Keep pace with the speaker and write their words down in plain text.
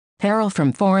Peril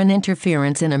from foreign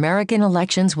interference in American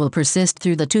elections will persist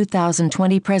through the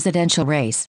 2020 presidential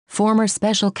race, former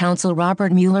special counsel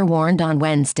Robert Mueller warned on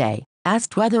Wednesday.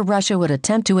 Asked whether Russia would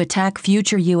attempt to attack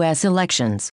future U.S.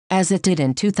 elections, as it did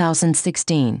in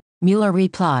 2016, Mueller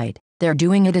replied, "They're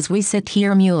doing it as we sit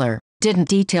here." Mueller didn't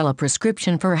detail a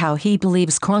prescription for how he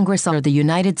believes Congress or the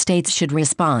United States should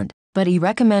respond, but he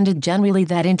recommended generally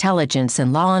that intelligence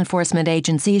and law enforcement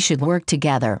agencies should work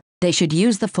together. They should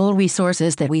use the full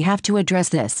resources that we have to address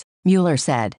this, Mueller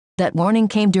said. That warning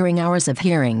came during hours of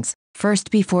hearings, first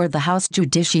before the House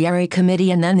Judiciary Committee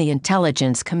and then the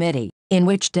Intelligence Committee, in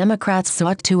which Democrats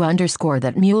sought to underscore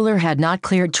that Mueller had not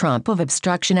cleared Trump of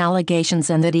obstruction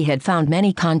allegations and that he had found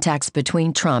many contacts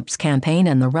between Trump's campaign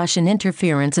and the Russian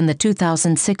interference in the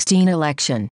 2016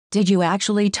 election. "Did you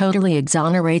actually totally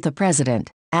exonerate the president?"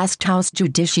 asked House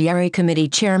Judiciary Committee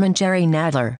Chairman Jerry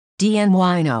Nadler.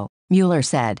 "DNY no," Mueller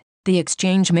said. The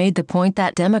exchange made the point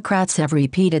that Democrats have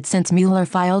repeated since Mueller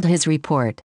filed his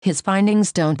report. His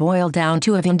findings don't boil down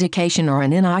to a vindication or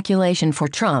an inoculation for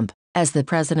Trump, as the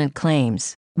president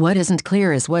claims. What isn't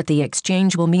clear is what the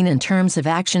exchange will mean in terms of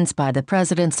actions by the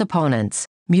president's opponents.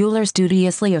 Mueller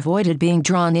studiously avoided being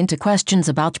drawn into questions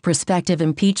about prospective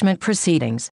impeachment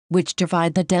proceedings, which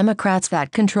divide the Democrats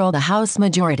that control the House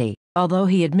majority, although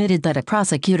he admitted that a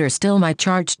prosecutor still might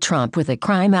charge Trump with a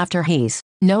crime after he's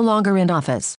no longer in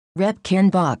office. Rep. Ken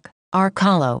Buck,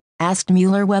 Arcalo, asked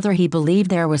Mueller whether he believed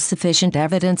there was sufficient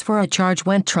evidence for a charge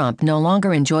when Trump no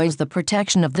longer enjoys the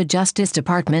protection of the Justice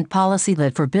Department policy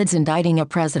that forbids indicting a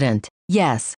president.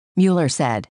 "Yes," Mueller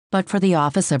said, "but for the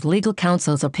Office of Legal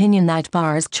Counsel's opinion that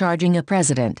bars charging a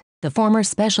president," the former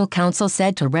special counsel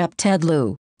said to Rep. Ted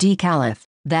Lieu, DeCalif,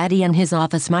 that he and his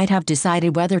office might have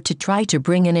decided whether to try to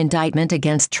bring an indictment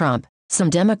against Trump. Some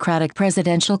Democratic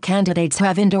presidential candidates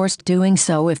have endorsed doing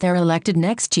so if they're elected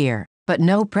next year, but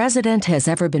no president has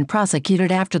ever been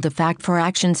prosecuted after the fact for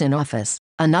actions in office,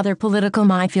 another political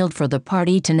minefield for the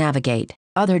party to navigate.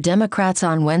 Other Democrats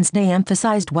on Wednesday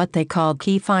emphasized what they called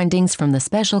key findings from the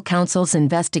special counsel's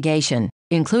investigation,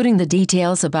 including the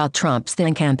details about Trump's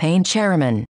then campaign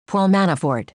chairman, Paul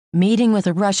Manafort, meeting with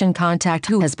a Russian contact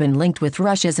who has been linked with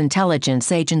Russia's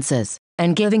intelligence agencies,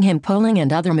 and giving him polling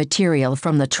and other material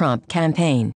from the Trump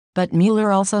campaign. But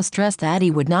Mueller also stressed that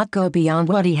he would not go beyond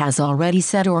what he has already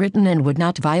said or written and would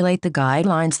not violate the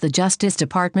guidelines the Justice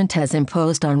Department has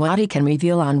imposed on what he can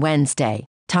reveal on Wednesday.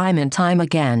 Time and time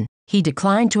again, he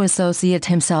declined to associate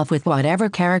himself with whatever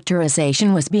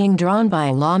characterization was being drawn by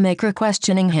a lawmaker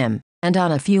questioning him, and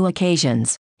on a few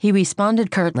occasions, he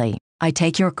responded curtly, "I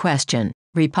take your question."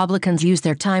 Republicans used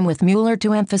their time with Mueller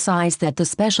to emphasize that the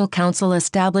special counsel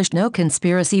established no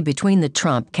conspiracy between the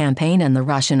Trump campaign and the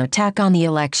Russian attack on the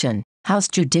election. House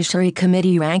Judiciary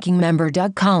Committee ranking member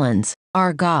Doug Collins,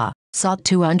 Arga, sought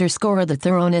to underscore the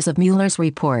thoroughness of Mueller's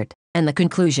report, and the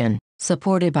conclusion,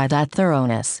 supported by that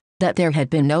thoroughness, that there had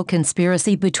been no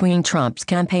conspiracy between Trump's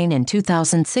campaign in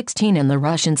 2016 and the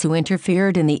Russians who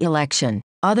interfered in the election.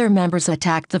 Other members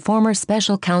attacked the former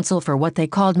special counsel for what they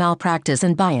called malpractice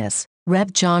and bias.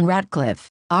 Rep. John Ratcliffe,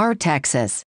 R.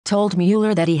 Texas, told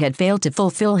Mueller that he had failed to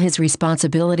fulfill his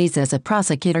responsibilities as a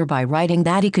prosecutor by writing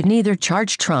that he could neither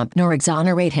charge Trump nor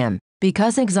exonerate him,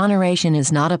 because exoneration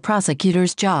is not a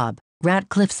prosecutor's job.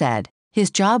 Ratcliffe said,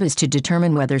 "His job is to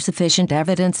determine whether sufficient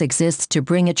evidence exists to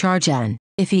bring a charge and,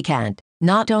 if he can't,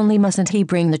 not only mustn't he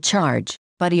bring the charge,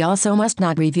 but he also must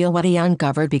not reveal what he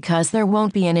uncovered because there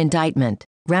won't be an indictment."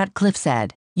 Ratcliffe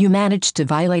said, "You managed to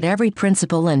violate every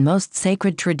principle and most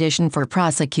sacred tradition for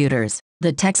prosecutors,"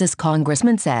 the Texas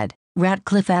congressman said.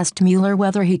 Ratcliffe asked Mueller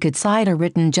whether he could cite a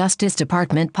written Justice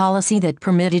Department policy that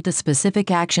permitted the specific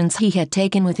actions he had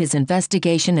taken with his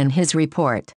investigation and his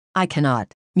report. "I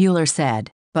cannot," Mueller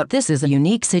said, "but this is a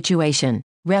unique situation."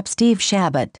 Rep. Steve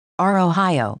Chabot, R.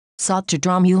 Ohio, sought to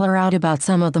draw Mueller out about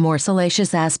some of the more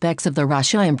salacious aspects of the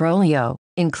Russia imbroglio,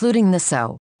 including the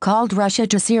so-called Russia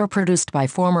dossier produced by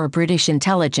former British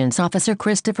intelligence officer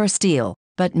Christopher Steele,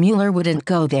 but Mueller wouldn't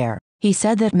go there. He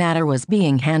said that matter was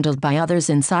being handled by others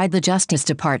inside the Justice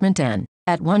Department and,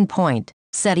 at one point,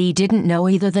 said he didn't know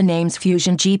either the names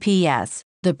Fusion GPS,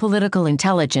 the political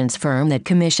intelligence firm that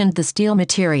commissioned the Steele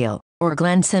material, or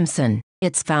Glenn Simpson,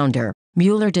 its founder.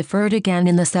 Mueller deferred again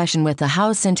in the session with the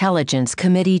House Intelligence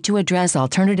Committee to address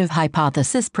alternative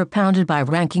hypothesis propounded by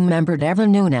Ranking Member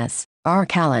Devin Nunes, R.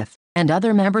 Calif, and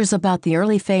other members about the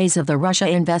early phase of the Russia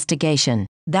investigation.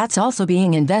 "That's also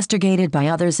being investigated by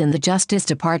others in the Justice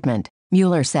Department,"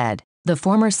 Mueller said. The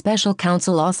former special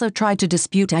counsel also tried to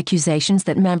dispute accusations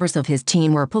that members of his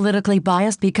team were politically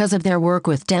biased because of their work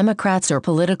with Democrats or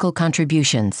political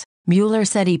contributions. Mueller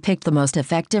said he picked the most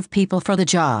effective people for the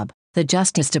job, The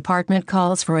Justice Department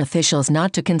calls for officials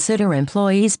not to consider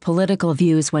employees' political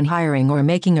views when hiring or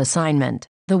making assignment.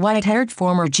 The white-haired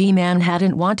former G-man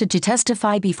hadn't wanted to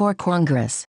testify before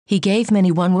Congress. He gave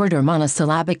many one-word or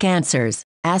monosyllabic answers,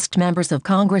 asked members of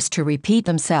Congress to repeat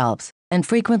themselves, and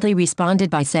frequently responded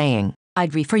by saying,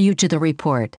 "I'd refer you to the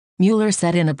report." Mueller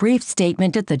said in a brief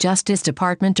statement at the Justice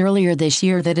Department earlier this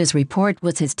year that his report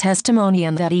was his testimony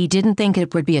and that he didn't think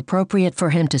it would be appropriate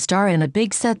for him to star in a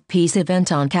big set-piece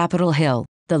event on Capitol Hill.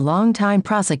 The longtime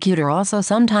prosecutor also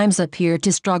sometimes appeared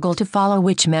to struggle to follow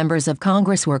which members of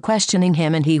Congress were questioning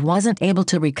him, and he wasn't able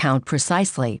to recount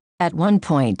precisely, at one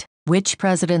point, which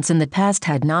presidents in the past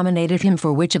had nominated him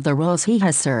for which of the roles he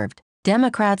has served.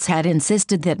 Democrats had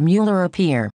insisted that Mueller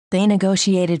appear. They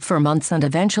negotiated for months and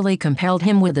eventually compelled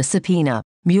him with a subpoena.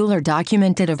 Mueller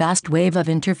documented a vast wave of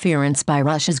interference by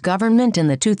Russia's government in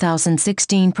the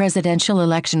 2016 presidential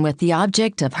election with the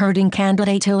object of hurting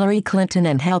candidate Hillary Clinton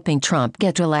and helping Trump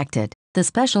get elected. The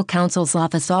special counsel's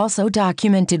office also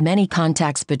documented many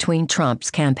contacts between Trump's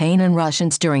campaign and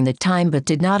Russians during the time but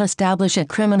did not establish a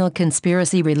criminal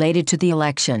conspiracy related to the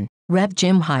election. Rep.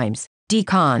 Jim Himes,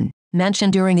 D-Con,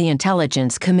 mentioned during the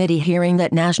Intelligence Committee hearing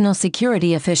that national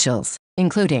security officials,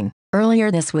 including,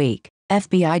 earlier this week,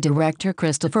 FBI Director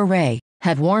Christopher Wray,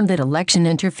 have warned that election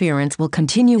interference will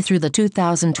continue through the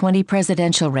 2020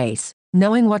 presidential race.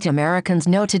 Knowing what Americans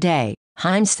know today,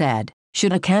 Himes said,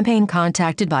 should a campaign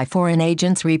contacted by foreign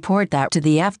agents report that to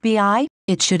the FBI,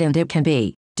 it should and it can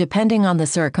be, depending on the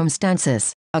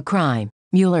circumstances, a crime,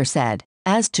 Mueller said.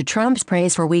 As to Trump's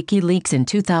praise for WikiLeaks in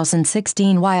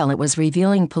 2016 while it was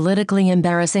revealing politically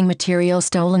embarrassing material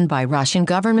stolen by Russian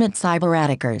government cyber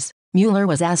attackers, Mueller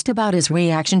was asked about his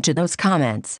reaction to those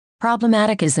comments.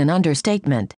 Problematic is an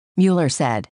understatement, Mueller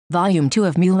said. Volume 2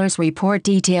 of Mueller's report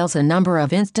details a number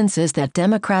of instances that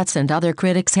Democrats and other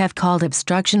critics have called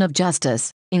obstruction of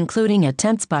justice, including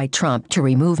attempts by Trump to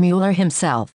remove Mueller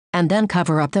himself, and then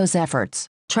cover up those efforts.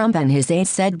 Trump and his aides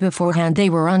said beforehand they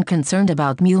were unconcerned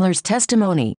about Mueller's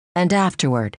testimony, and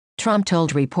afterward, Trump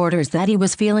told reporters that he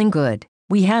was feeling good.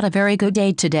 "We had a very good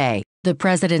day today," the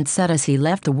president said as he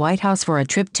left the White House for a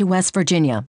trip to West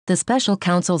Virginia. The special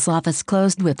counsel's office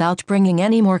closed without bringing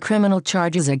any more criminal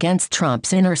charges against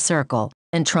Trump's inner circle,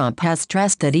 and Trump has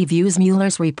stressed that he views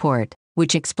Mueller's report,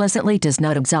 which explicitly does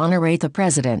not exonerate the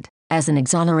president, as an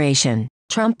exoneration.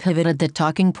 Trump pivoted the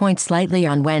talking point slightly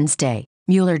on Wednesday.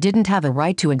 Mueller didn't have a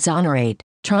right to exonerate,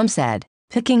 Trump said,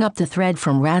 picking up the thread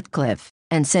from Ratcliffe,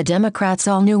 and said Democrats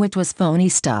all knew it was phony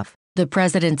stuff. The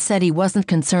president said he wasn't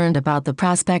concerned about the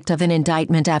prospect of an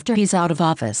indictment after he's out of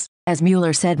office, as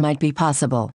Mueller said might be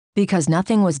possible, because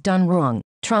nothing was done wrong.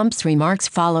 Trump's remarks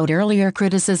followed earlier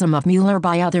criticism of Mueller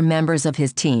by other members of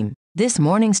his team. This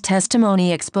morning's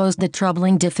testimony exposed the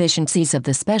troubling deficiencies of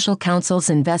the special counsel's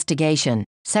investigation,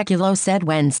 Sekulow said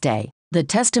Wednesday. The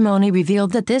testimony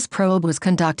revealed that this probe was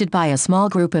conducted by a small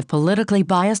group of politically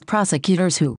biased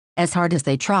prosecutors who, as hard as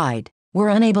they tried, were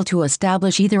unable to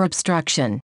establish either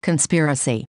obstruction,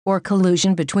 conspiracy, or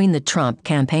collusion between the Trump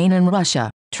campaign and Russia.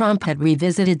 Trump had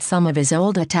revisited some of his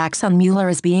old attacks on Mueller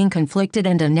as being conflicted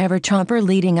and a never-Trumper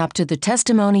leading up to the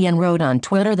testimony and wrote on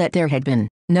Twitter that there had been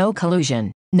no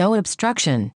collusion, no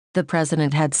obstruction. The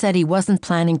president had said he wasn't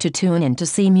planning to tune in to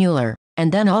see Mueller,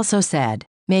 and then also said,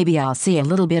 "Maybe I'll see a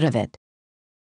little bit of it."